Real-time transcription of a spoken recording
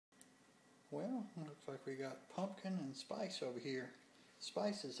Well, looks like we got Pumpkin and Spice over here.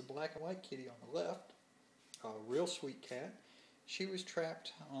 Spice is a black and white kitty on the left, a real sweet cat. She was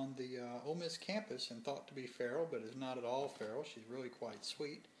trapped on the Ole Miss campus and thought to be feral, but is not at all feral. She's really quite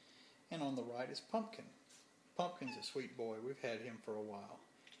sweet. And on the right is Pumpkin. Pumpkin's a sweet boy. We've had him for a while.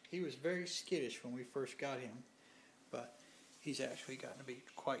 He was very skittish when we first got him, but he's actually gotten to be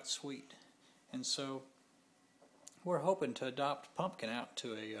quite sweet. And so we're hoping to adopt Pumpkin out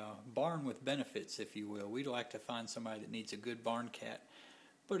to a barn with benefits, if you will. We'd like to find somebody that needs a good barn cat,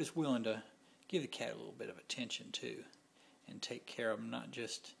 but is willing to give the cat a little bit of attention too, and take care of them, not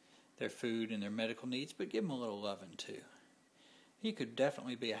just their food and their medical needs, but give them a little loving too. He could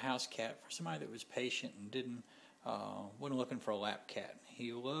definitely be a house cat for somebody that was patient and wasn't looking for a lap cat.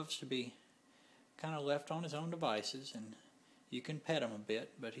 He loves to be kind of left on his own devices, and you can pet him a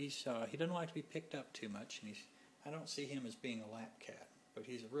bit, but he doesn't like to be picked up too much, and I don't see him as being a lap cat, but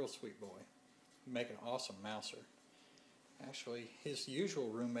he's a real sweet boy. He'd make an awesome mouser. Actually, his usual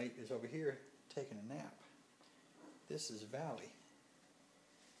roommate is over here taking a nap. This is Valley,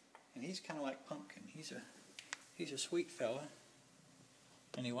 and he's kind of like Pumpkin. He's a sweet fella,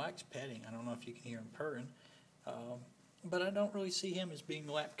 and he likes petting. I don't know if you can hear him purring, but I don't really see him as being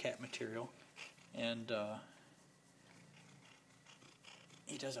lap cat material, and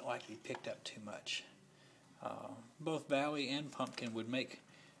he doesn't like to be picked up too much. Both Valley and Pumpkin would make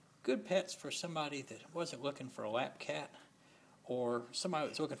good pets for somebody that wasn't looking for a lap cat, or somebody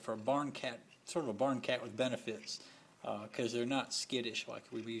that's looking for a barn cat, sort of a barn cat with benefits, because they're not skittish like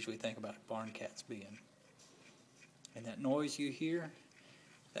we usually think about barn cats being. And that noise you hear,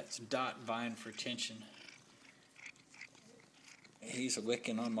 that's Dot vying for attention. He's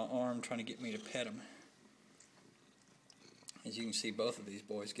licking on my arm trying to get me to pet him. As you can see, both of these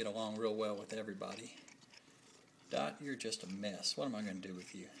boys get along real well with everybody. Dot, you're just a mess. What am I going to do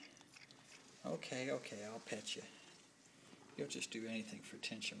with you? Okay, I'll pet you. You'll just do anything for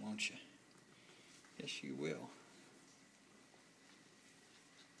attention, won't you? Yes, you will.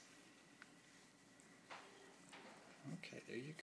 Okay, there you go.